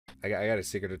I got a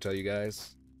secret to tell you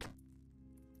guys.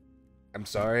 I'm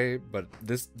sorry, but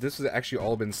this has actually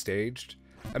all been staged.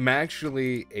 I'm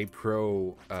actually a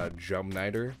pro Jump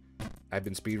Nighter. I've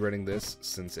been speedrunning this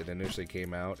since it initially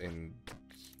came out in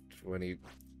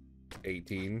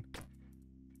 2018.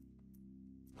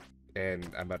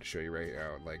 And I'm about to show you right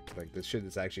now. Like this shit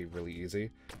is actually really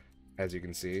easy. As you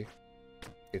can see.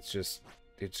 It just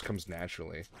comes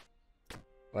naturally.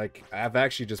 Like, I've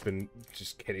actually just been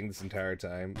kidding this entire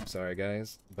time. Sorry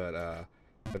guys. But oh,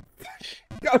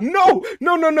 no!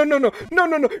 No, no, no, no, no, no,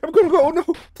 no, no! I'm gonna go! No!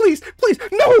 Please! Please!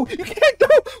 No! You can't! No!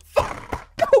 Fuck!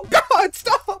 Oh god!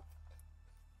 Stop!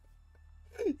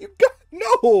 You got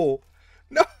no!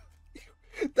 No!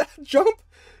 That jump?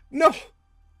 No!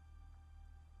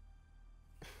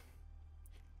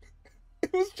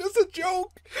 It was just a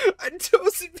joke! I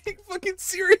wasn't being fucking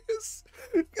serious!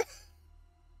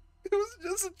 It was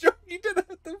just a joke. You didn't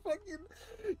have to fucking...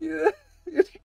 Yeah.